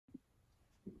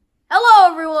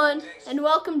Hello everyone, and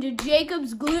welcome to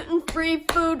Jacob's gluten-free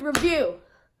food review.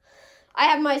 I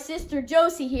have my sister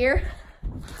Josie here.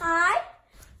 Hi.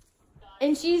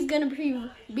 And she's going to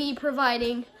be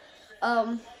providing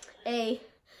a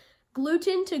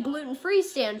gluten to gluten-free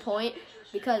standpoint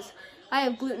because I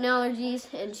have gluten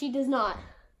allergies and she does not.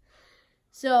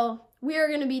 So we are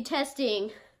going to be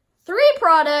testing 3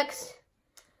 products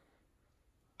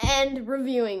and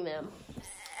reviewing them.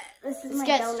 Let's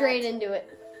get straight into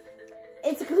it.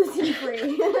 It's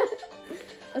gluten-free.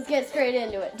 Let's get straight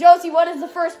into it. Josie, what is the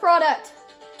first product?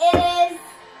 It is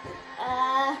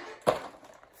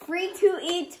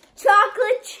free-to-eat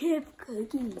chocolate chip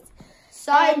cookies.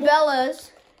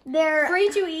 Bella's They're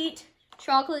free-to-eat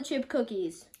chocolate chip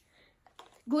cookies.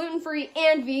 Gluten-free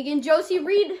and vegan. Josie,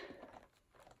 read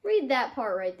that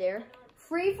part right there.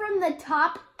 free from the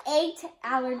top 8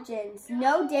 allergens.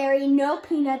 No dairy, no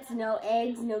peanuts, no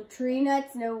eggs, no tree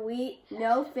nuts, no wheat,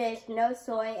 no fish, no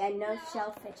soy, and no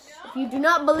shellfish. If you do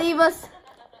not believe us,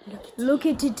 look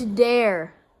at it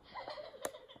there.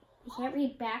 You can't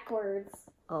read backwards.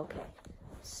 Okay.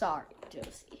 Sorry,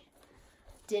 Josie.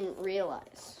 Didn't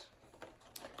realize.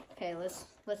 Okay, let's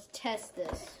test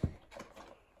this.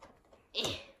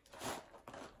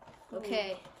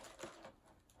 Okay.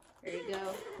 There you go.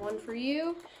 One for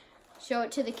you. Show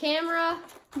it to the camera.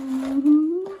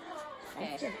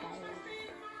 Okay.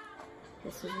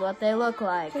 This is what they look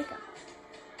like.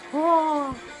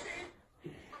 Oh.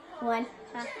 1,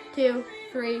 2,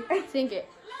 3. Sink it.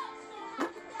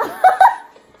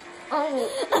 Oh.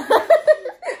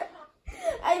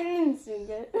 I didn't sing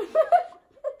it.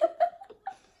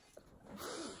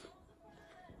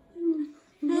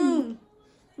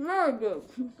 Very good.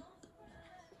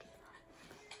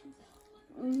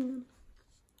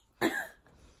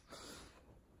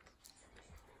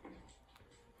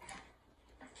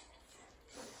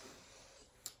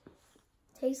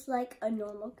 Tastes like a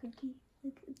normal cookie,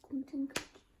 like a gluten cookie,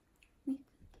 wheat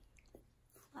cookie,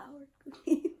 flour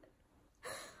cookie.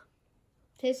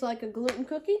 Tastes like a gluten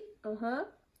cookie? Uh-huh.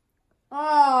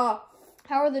 Ah,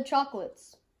 how are the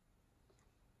chocolates?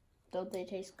 Don't they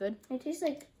taste good? They taste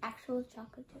like actual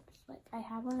chocolate chips. Like I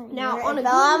have one right Now, here. on a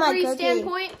gluten-free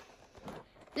standpoint,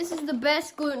 this is the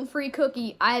best gluten-free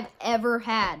cookie I've ever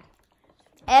had.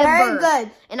 Ever. Very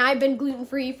good. And I've been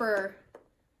gluten-free for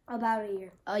About a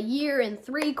year. a year and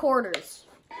 3 quarters.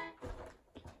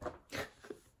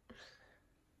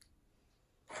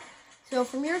 So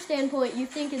from your standpoint, you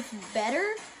think it's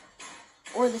better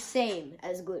or the same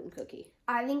as a gluten cookie?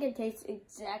 I think it tastes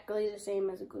exactly the same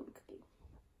as a gluten cookie.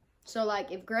 So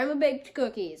like if Grandma baked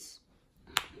cookies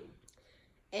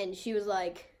and she was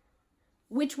like,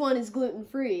 which one is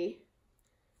gluten-free?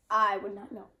 I would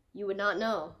not know. You would not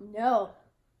know. No.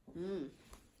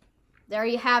 There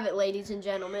you have it, ladies and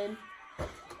gentlemen.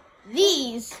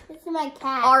 These This is my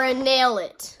cat. are a nail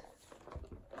it.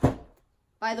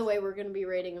 By the way, we're going to be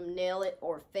rating them nail it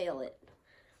or fail it.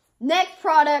 Next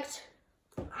product.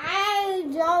 I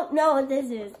don't know what this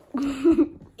is.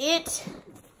 It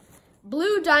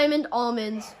Blue Diamond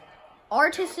Almonds,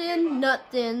 Artisan Nut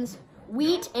Thins,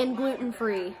 wheat and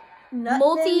gluten-free.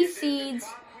 Multi-seeds,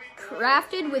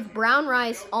 crafted with brown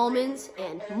rice, almonds,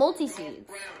 and multi-seeds.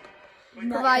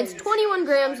 Provides 21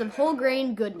 grams of whole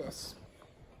grain goodness.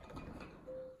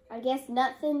 I guess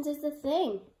Nut Thins is the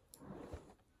thing.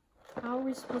 How are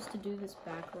we supposed to do this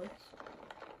backwards?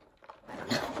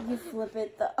 You flip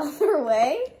it the other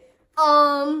way.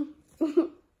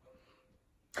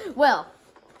 Well.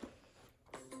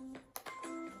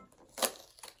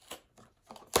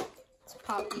 Let's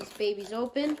pop these babies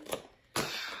open.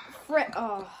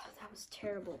 Oh, that was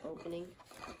terrible opening.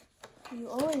 You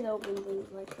always open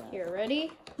things like that. Here,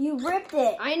 ready? You ripped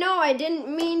it. I know, I didn't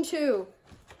mean to.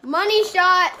 Money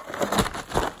shot.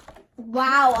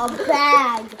 Wow, a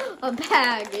bag. A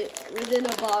bag within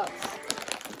a box.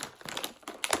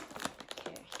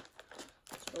 Okay,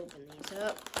 let's open these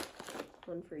up.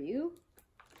 One for you.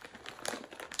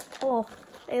 Oh,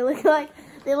 they look like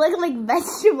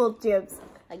vegetable chips.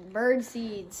 Like bird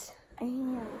seeds.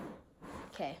 Ew.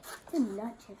 Okay. It's a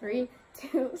nut chip. 3,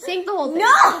 2. Sink the whole thing. No,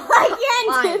 I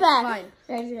can't do that.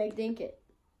 Fine. Should I dink it?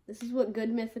 This is what good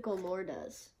mythical lore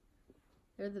does.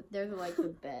 They're like the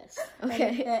best.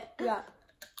 Okay. Yeah.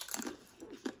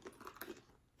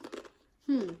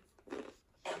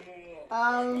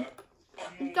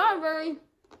 It's not very.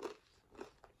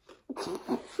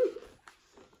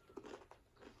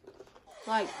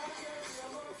 Like.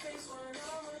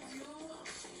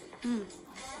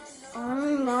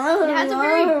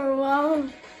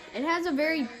 It has a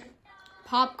very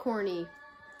popcorny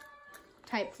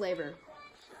type flavor,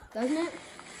 doesn't it?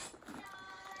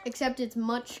 Except it's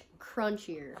much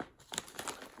crunchier.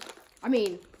 I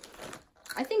mean,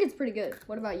 I think it's pretty good.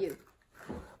 What about you?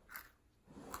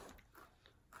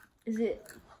 Is it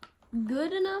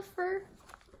good enough for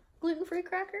gluten-free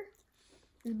cracker?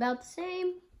 Is it about the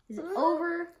same? Is it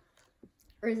over?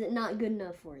 Or is it not good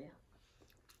enough for you?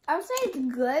 I would say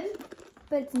it's good,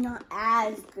 but it's not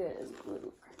as good as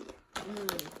gluten.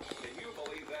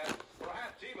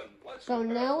 So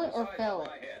nail it or fail it?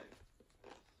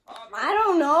 I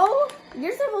don't know.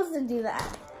 You're supposed to do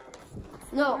that.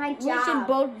 No, My we job. should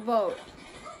both vote.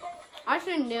 I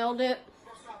should have nailed it.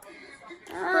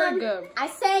 Pretty good. I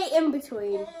say in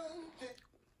between.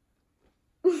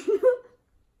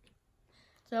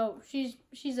 So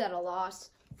she's at a loss.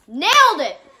 Nailed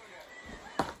it!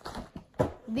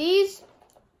 These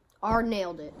are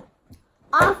nailed it.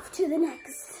 Off to the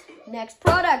next. Next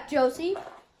product, Josie.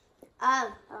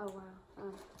 Oh wow.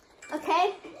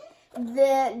 Okay.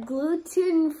 The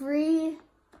gluten-free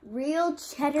real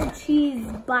cheddar cheese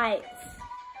bites.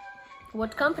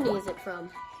 What company is it from?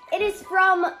 It is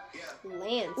from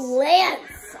Lance.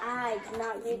 Lance. I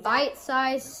cannot read that.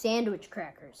 Bite-sized sandwich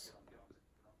crackers.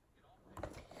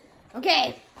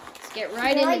 Okay, let's get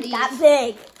right They're into like these. that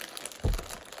big.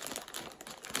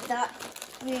 That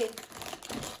big.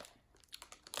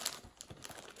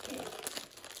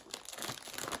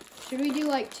 Should we do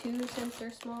like 2 since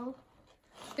they're small?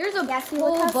 There's a Yes, look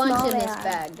whole how bunch small in they this are.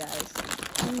 bag,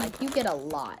 guys. Like, you get a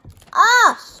lot.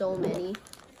 Ah! So many.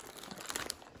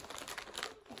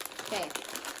 Okay.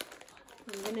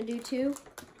 I'm gonna do 2.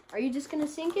 Are you just gonna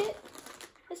sink it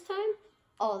this time?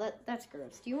 Oh, that's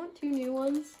gross. Do you want 2 new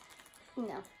ones?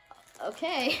 No.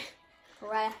 Okay.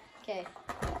 Right. Okay.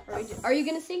 Are you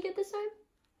gonna sink it this time?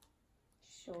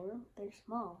 Sure. They're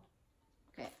small.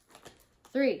 Okay.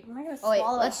 3. I'm not gonna Oh wait,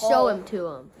 swallow let's a show whole. him to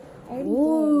him. I already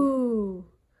Ooh.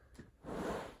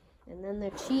 And then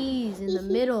the cheese in the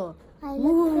middle. did. I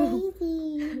look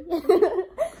crazy.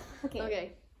 Okay.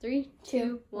 Okay. 3,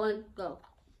 2, 1, go.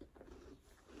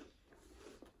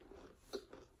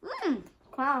 Mmm.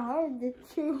 Wow, hard to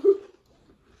chew.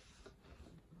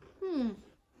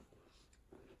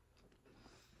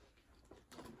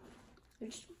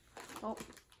 Oh,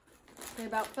 they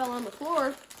about fell on the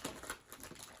floor.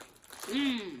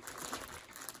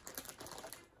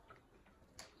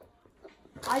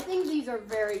 I think these are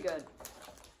very good.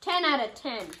 10 out of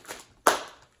 10.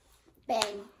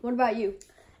 Bang. What about you?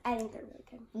 I think they're really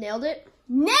good. Nailed it?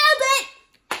 Nailed it!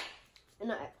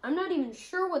 And I'm not even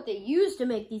sure what they use to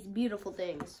make these beautiful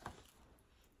things.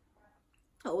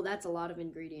 Oh, that's a lot of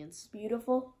ingredients.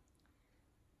 Beautiful.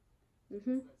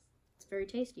 It's very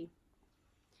tasty.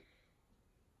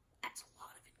 That's a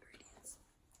lot of ingredients.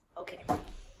 Okay.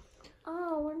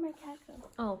 Oh, where'd my cat go?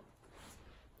 Oh,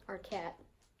 our cat,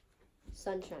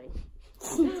 Sunshine.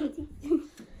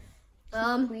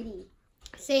 Pretty.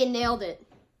 Say nailed it.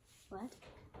 What?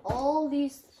 All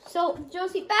these. So,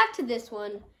 Josie, back to this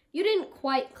one. You didn't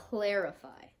quite clarify.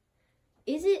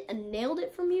 Is it a nailed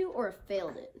it from you or a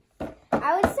failed it?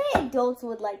 I would say adults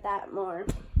would like that more.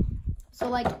 So,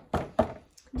 like,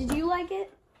 did you like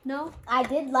it? No? I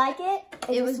did like it.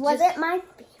 It was wasn't just- my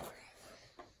favorite.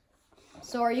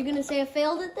 So, are you going to say a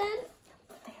failed it then?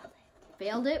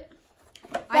 Failed it?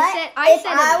 But I if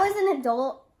said I was an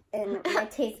adult and my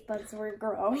taste buds were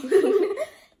growing,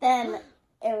 then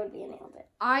it would be a nailed it.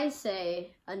 I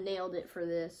say a nailed it for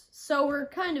this. So we're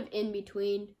kind of in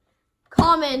between.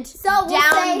 Comment We'll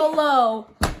down say- below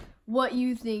what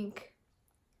you think.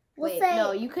 We'll Wait, say-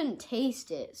 no, you couldn't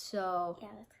taste it, so. Yeah,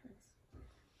 that's nice.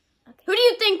 Okay. Who do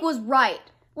you think was right?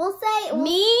 We'll say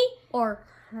Me or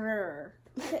her?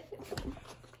 To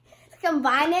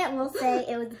combine it, we'll say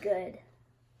it was good.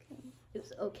 It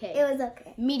was okay. It was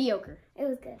okay. Mediocre. It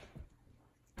was good.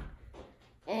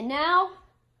 And now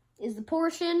is the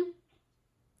portion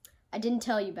I didn't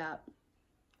tell you about.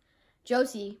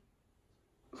 Josie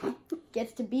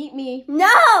gets to beat me No,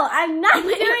 I'm not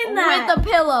doing that. with a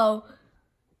pillow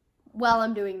while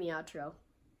I'm doing the outro.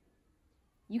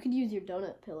 You could use your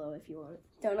donut pillow if you want.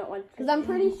 Donut one. Because I'm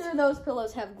pretty sure those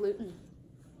pillows have gluten.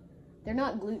 They're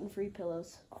not gluten-free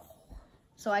pillows.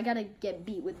 So I gotta get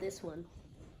beat with this one.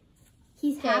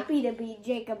 He's Okay. happy to beat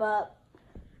Jacob up.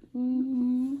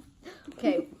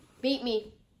 Okay, beat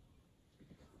me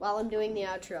while I'm doing the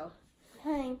outro.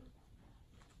 Hi.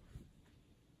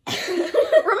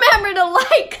 Remember to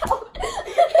like, comment,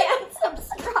 and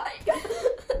subscribe.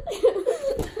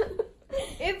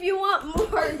 If you want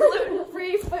more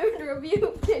gluten-free food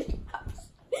review